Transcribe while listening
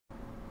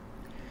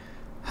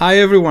Hi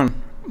everyone,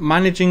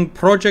 managing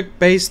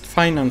project-based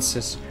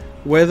finances.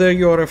 Whether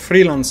you're a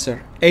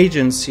freelancer,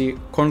 agency,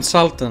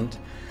 consultant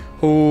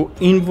who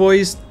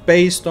invoiced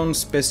based on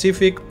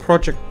specific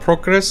project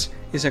progress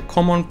is a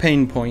common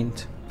pain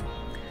point.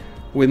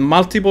 With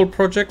multiple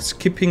projects,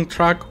 keeping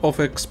track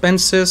of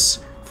expenses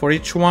for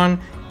each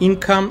one,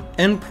 income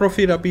and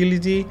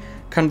profitability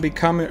can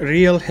become a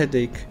real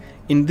headache.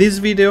 In this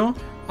video,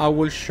 I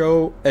will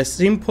show a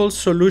simple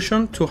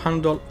solution to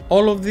handle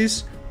all of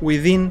this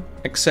within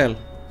Excel.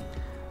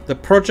 The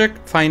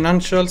Project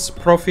Financials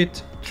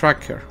Profit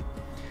Tracker.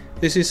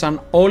 This is an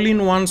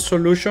all-in-one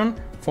solution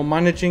for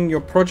managing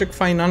your project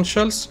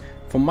financials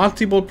for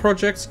multiple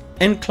projects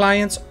and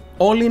clients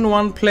all in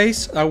one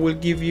place that will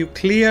give you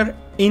clear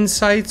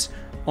insights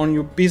on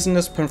your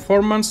business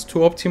performance to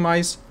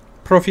optimize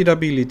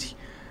profitability.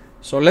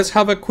 So let's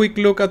have a quick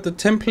look at the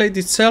template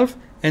itself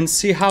and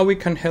see how we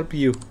can help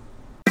you.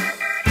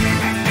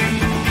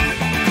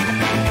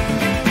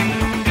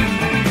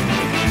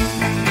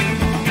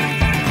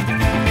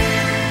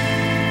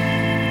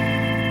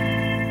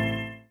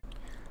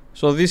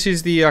 So this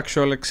is the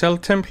actual Excel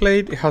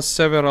template. It has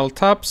several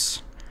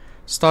tabs.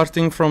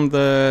 Starting from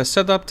the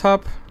setup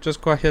tab, just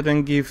go ahead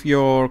and give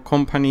your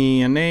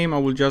company a name. I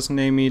will just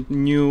name it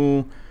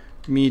New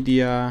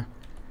Media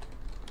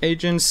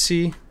Agency.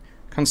 You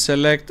can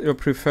select your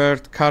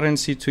preferred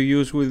currency to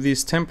use with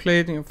this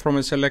template from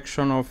a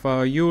selection of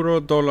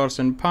euro, dollars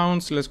and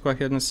pounds. Let's go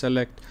ahead and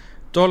select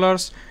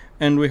dollars.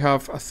 And we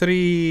have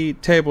three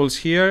tables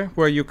here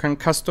where you can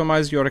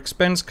customize your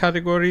expense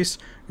categories,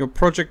 your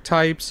project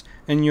types,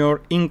 and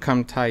your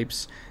income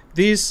types.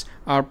 These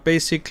are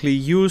basically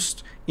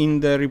used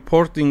in the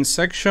reporting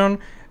section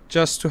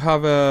just to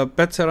have a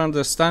better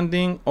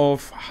understanding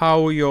of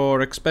how your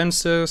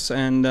expenses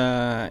and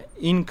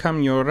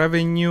income, your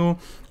revenue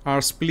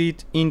are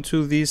split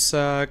into these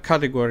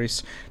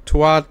categories.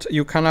 To add,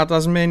 you can add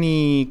as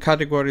many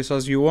categories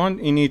as you want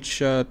in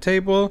each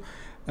table.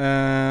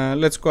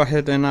 Let's go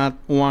ahead and add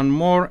one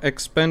more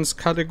expense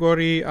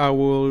category. I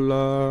will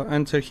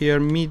enter here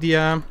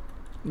media,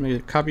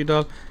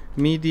 capital,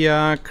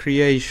 media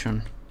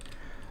creation.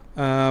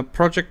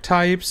 Project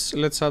types,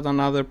 let's add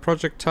another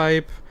project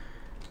type,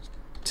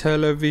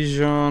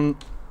 television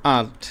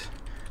ad.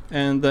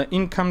 And the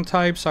income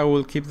types, I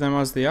will keep them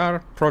as they are: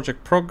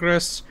 project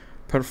progress,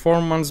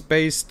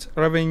 performance-based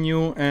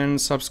revenue, and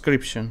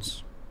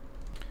subscriptions.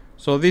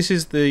 So this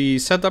is the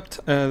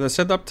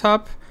setup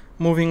tab.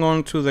 Moving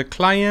on to the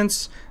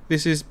clients,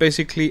 this is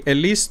basically a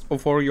list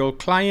of all your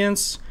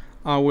clients.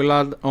 I will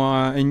add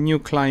a new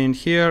client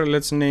here.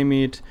 Let's name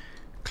it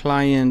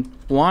client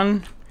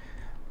 1.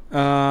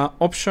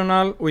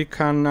 Optional, we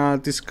can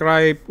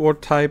describe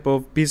what type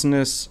of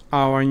business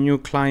our new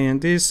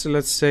client is.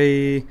 Let's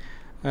say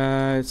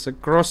it's a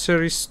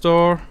grocery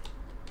store,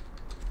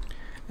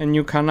 and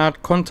you can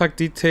add contact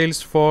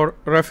details for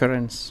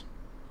reference.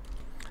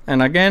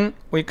 And again,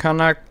 we can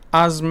add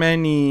as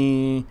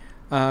many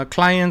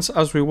clients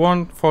as we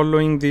want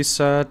following this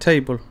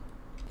table.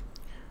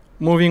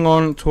 Moving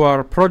on to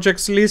our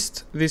projects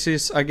list. This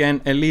is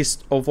again a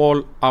list of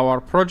all our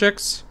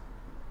projects.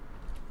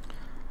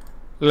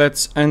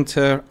 Let's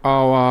enter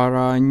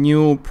our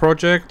new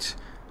project,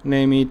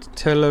 name it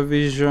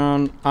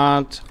television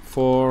ad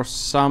for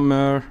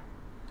summer,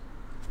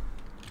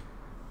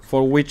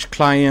 for which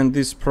client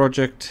this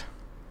project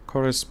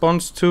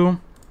corresponds to.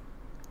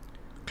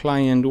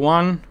 Client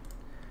 1.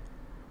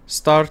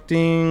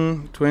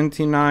 Starting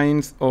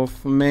 29th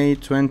of May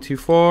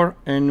 24,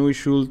 and we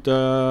should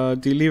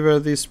deliver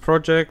this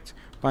project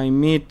by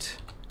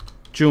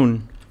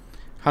mid-June.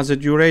 Has a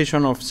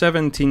duration of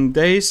 17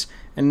 days.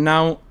 And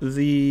now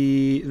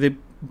the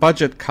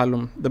budget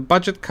column. The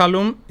budget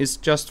column is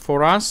just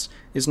for us.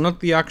 It's not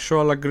the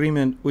actual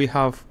agreement we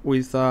have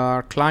with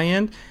our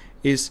client.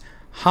 Is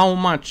how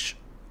much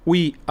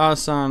we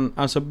as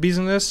a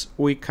business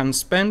we can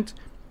spend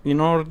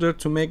in order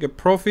to make a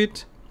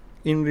profit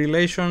in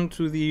relation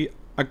to the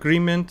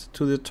agreement,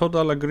 to the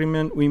total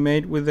agreement we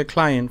made with the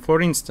client. For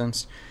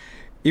instance,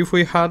 if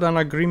we had an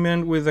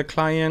agreement with a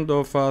client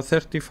of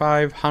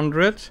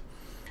 3,500,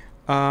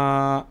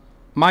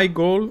 my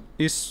goal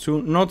is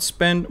to not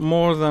spend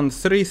more than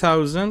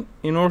 3,000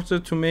 in order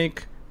to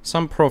make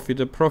some profit,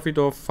 a profit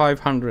of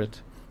 500.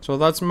 So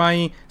that's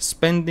my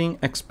spending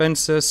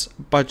expenses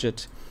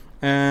budget.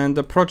 And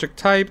the project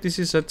type, this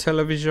is a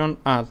television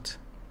ad.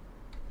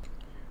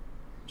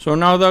 So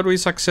now that we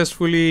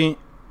successfully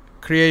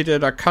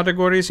created our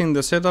categories in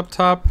the setup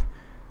tab,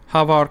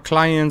 have our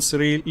clients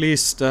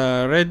list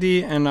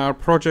ready and our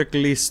project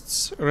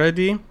lists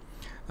ready.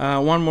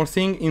 One more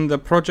thing, in the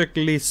project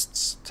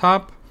lists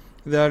tab,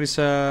 there is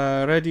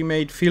a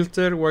ready-made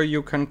filter where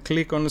you can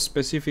click on a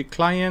specific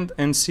client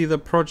and see the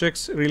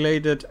projects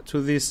related to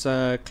this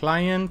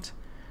client.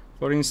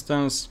 For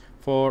instance,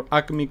 for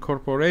Acme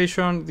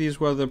Corporation, these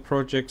were the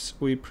projects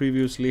we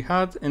previously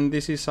had, and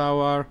this is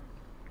our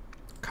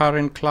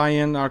current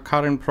client, our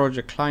current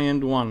project,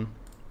 client 1.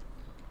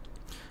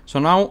 So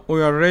now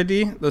we are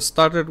ready.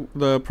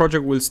 The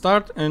project will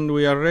start, and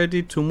we are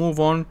ready to move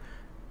on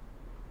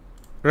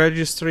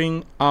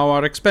registering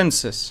our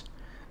expenses.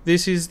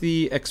 This is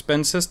the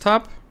expenses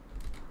tab,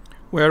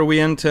 where we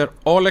enter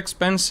all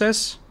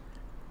expenses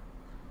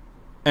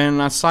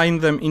and assign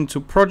them into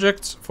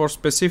projects for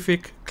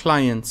specific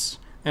clients.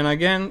 And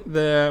again,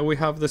 we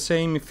have the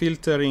same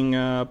filtering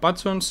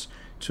buttons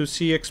to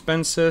see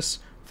expenses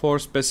for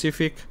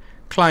specific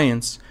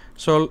clients.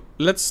 So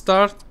let's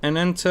start and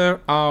enter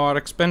our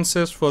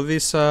expenses for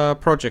this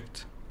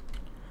project.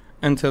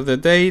 Enter the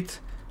date,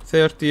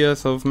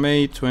 30th of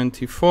May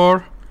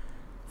 24,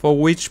 for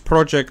which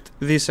project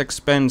this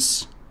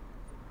expense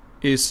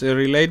is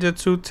related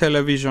to,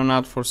 television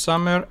ad for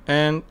summer,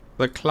 and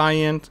the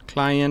client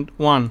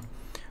 1.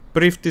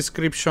 Brief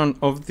description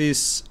of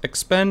this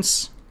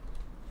expense.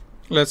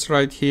 Let's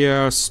write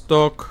here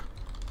stock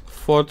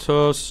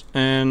photos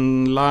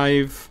and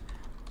live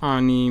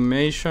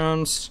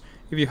animations.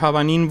 If you have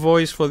an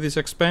invoice for this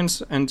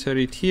expense, enter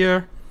it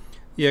here.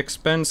 The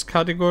expense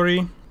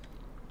category,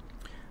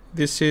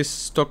 this is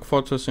stock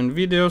photos and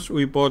videos.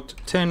 We bought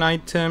 10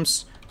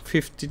 items,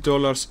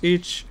 $50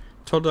 each,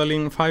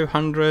 totaling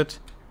 $500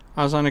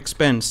 as an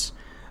expense.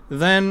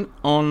 Then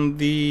on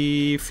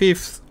the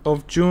 5th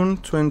of June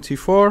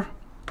 24,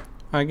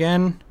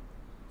 again,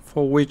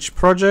 for which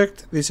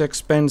project this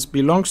expense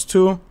belongs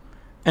to,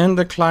 and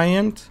the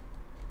client.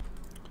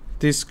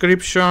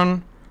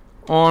 Description,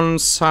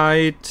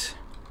 on-site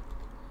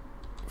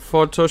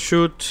photo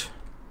shoot.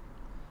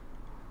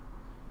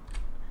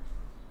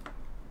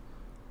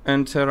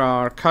 Enter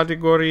our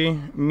category,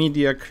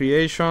 media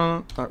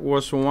creation. That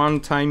was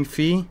one-time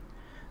fee,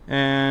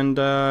 and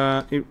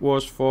it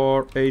was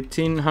for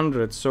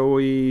 $1,800. So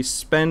we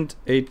spent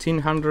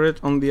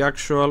 $1,800 on the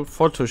actual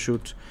photo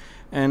shoot.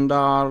 And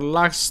our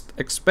last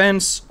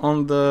expense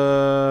on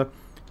the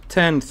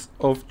 10th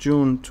of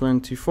June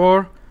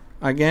 24,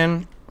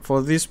 again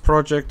for this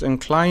project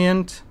and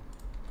client.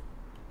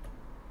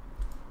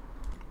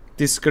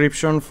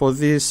 Description for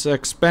this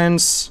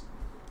expense,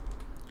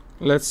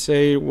 let's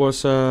say it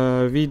was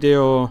a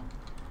video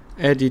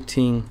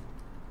editing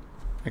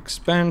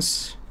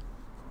expense.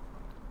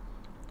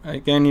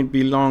 Again, it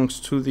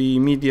belongs to the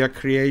media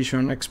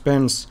creation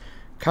expense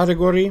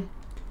category,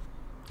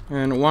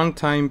 and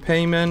one-time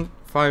payment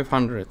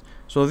 $500.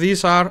 So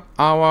these are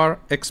our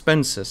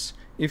expenses.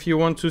 If you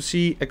want to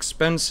see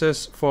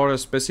expenses for a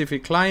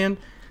specific client,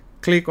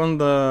 click on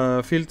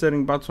the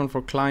filtering button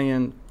for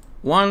client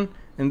 1,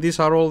 and these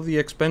are all the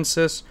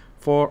expenses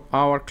for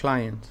our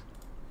client.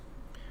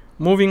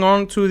 Moving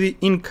on to the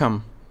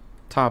income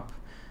tab.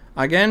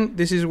 Again,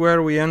 this is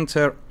where we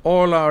enter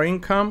all our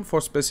income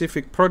for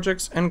specific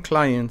projects and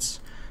clients.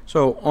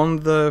 So on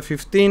the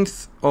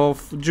 15th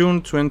of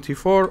June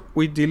 24,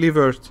 we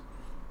delivered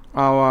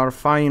our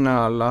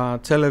final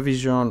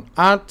television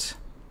ad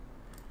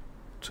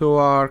to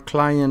our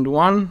client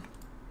 1.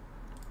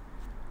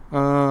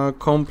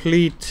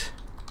 Complete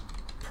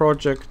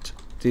project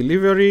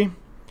delivery.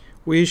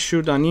 We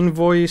issued an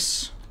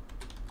invoice,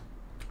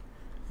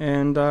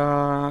 and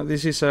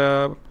this is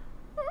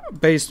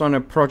based on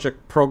a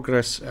project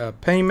progress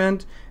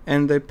payment,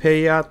 and they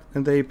paid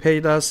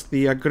us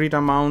the agreed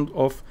amount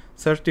of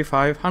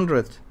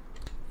 $3,500.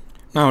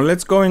 Now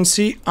let's go and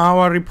see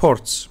our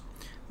reports.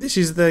 This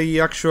is the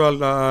actual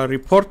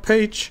report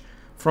page.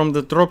 From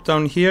the drop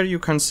down here, you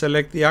can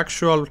select the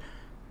actual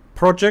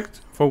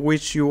project for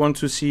which you want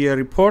to see a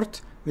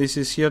report. This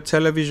is here,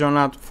 television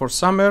ad for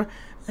summer,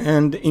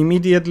 and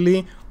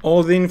immediately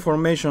all the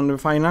information, the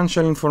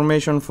financial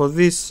information for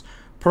this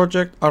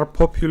project are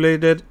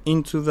populated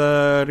into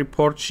the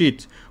report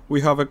sheet.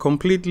 We have a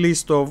complete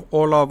list of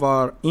all of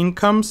our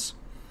incomes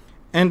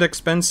and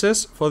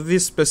expenses for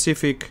this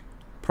specific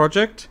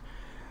project.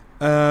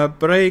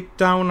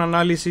 Breakdown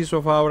analysis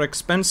of our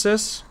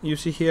expenses. You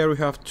see here we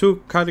have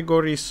two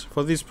categories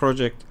for this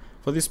project,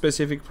 for this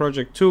specific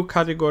project, two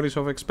categories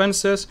of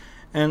expenses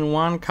and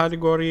one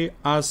category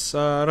as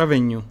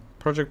revenue,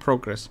 project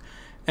progress.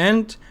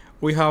 And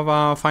we have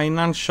a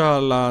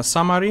financial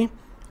summary.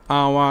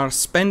 Our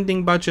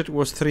spending budget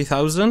was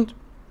 $3,000.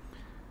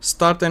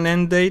 Start and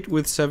end date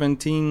with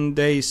 17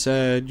 days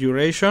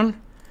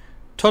duration.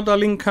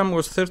 Total income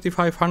was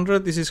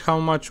 $3,500. This is how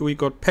much we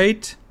got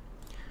paid.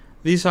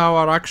 These are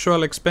our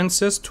actual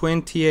expenses,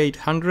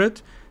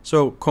 $2,800.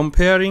 So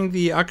comparing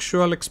the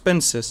actual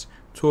expenses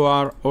to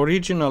our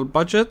original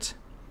budget,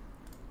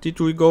 did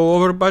we go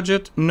over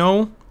budget?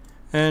 No.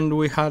 And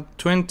we had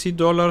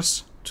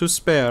 $20 to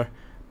spare.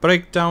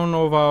 Breakdown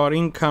of our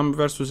income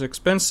versus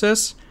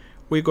expenses.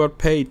 We got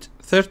paid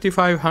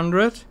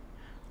 $3,500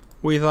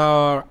 with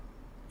our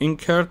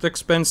incurred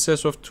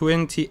expenses of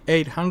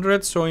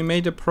 $2,800. So we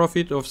made a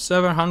profit of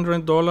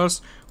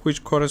 $700,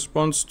 which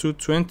corresponds to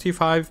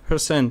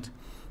 25%.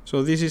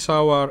 So this is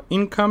our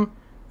income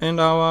and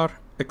our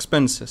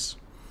expenses.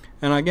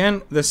 And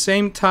again, the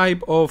same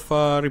type of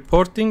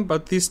reporting,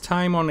 but this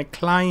time on a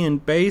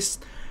client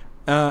based.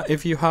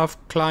 If you have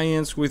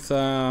clients with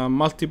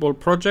multiple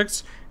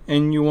projects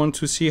and you want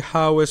to see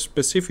how a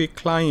specific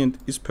client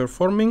is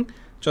performing,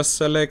 just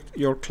select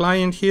your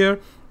client here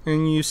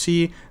and you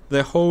see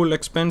the whole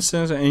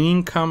expenses and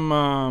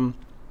income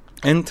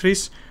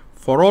entries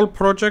for all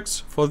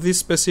projects for this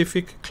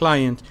specific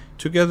client,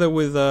 together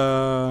with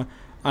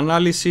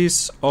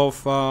analysis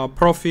of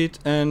profit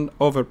and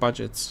over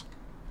budgets.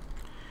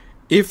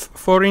 If,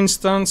 for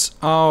instance,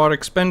 our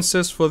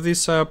expenses for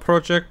this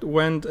project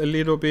went a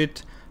little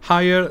bit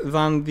higher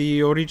than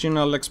the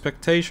original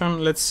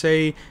expectation, let's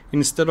say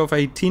instead of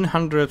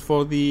 $1,800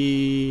 for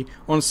the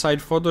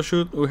on-site photo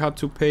shoot, we had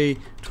to pay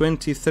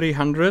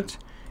 $2,300.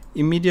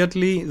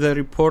 Immediately the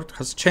report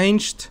has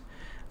changed.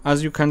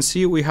 As you can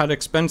see, we had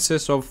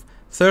expenses of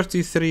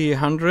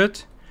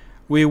 $3,300.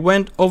 We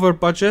went over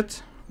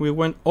budget. We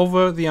went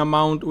over the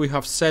amount we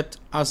have set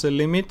as a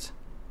limit,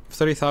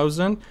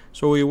 3,000.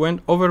 So we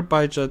went over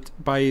budget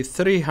by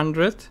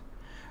 300.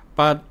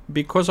 But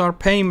because our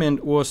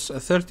payment was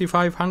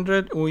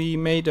 $3,500, we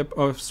made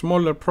a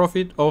smaller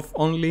profit of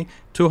only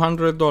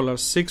 $200,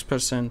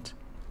 6%.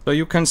 So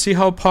you can see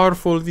how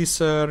powerful these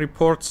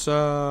reports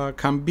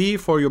can be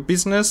for your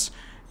business.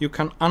 You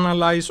can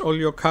analyze all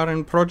your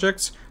current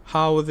projects,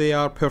 how they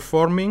are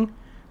performing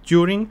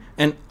during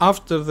and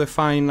after the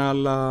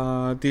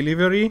final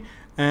delivery,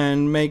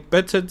 and make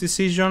better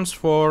decisions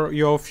for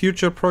your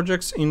future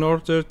projects in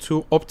order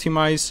to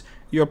optimize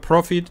your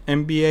profit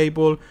and be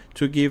able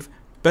to give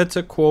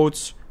better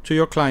quotes to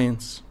your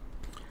clients.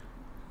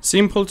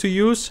 Simple to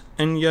use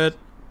and yet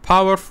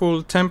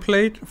powerful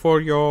template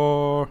for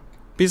your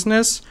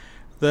business.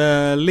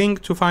 The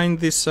link to find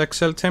this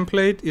Excel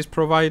template is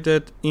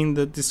provided in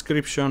the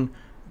description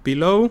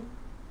below.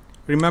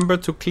 Remember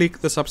to click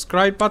the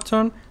subscribe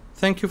button.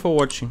 Thank you for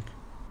watching.